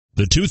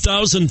The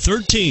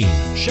 2013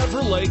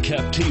 Chevrolet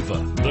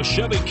Captiva. The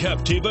Chevy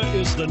Captiva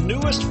is the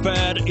newest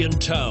fad in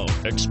town.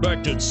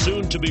 Expected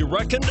soon to be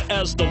reckoned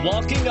as the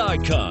walking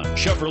icon,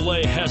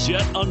 Chevrolet has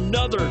yet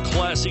another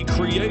classy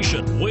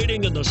creation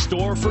waiting in the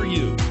store for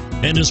you.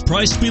 and is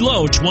priced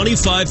below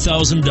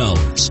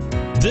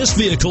 $25,000. This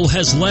vehicle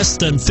has less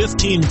than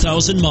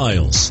 15,000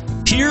 miles.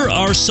 Here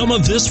are some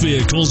of this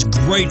vehicle's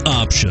great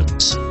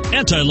options: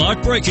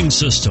 anti-lock braking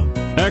system,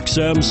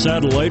 XM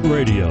satellite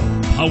radio,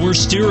 power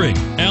steering,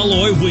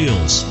 alloy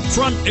wheels,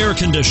 front air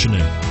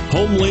conditioning,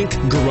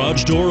 HomeLink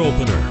garage door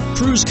opener,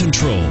 cruise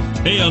control,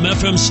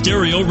 AM/FM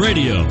stereo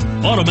radio,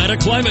 automatic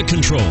climate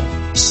control,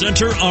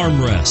 center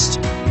armrest.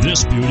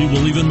 This beauty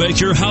will even make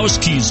your house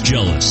keys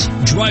jealous.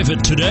 Drive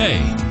it today.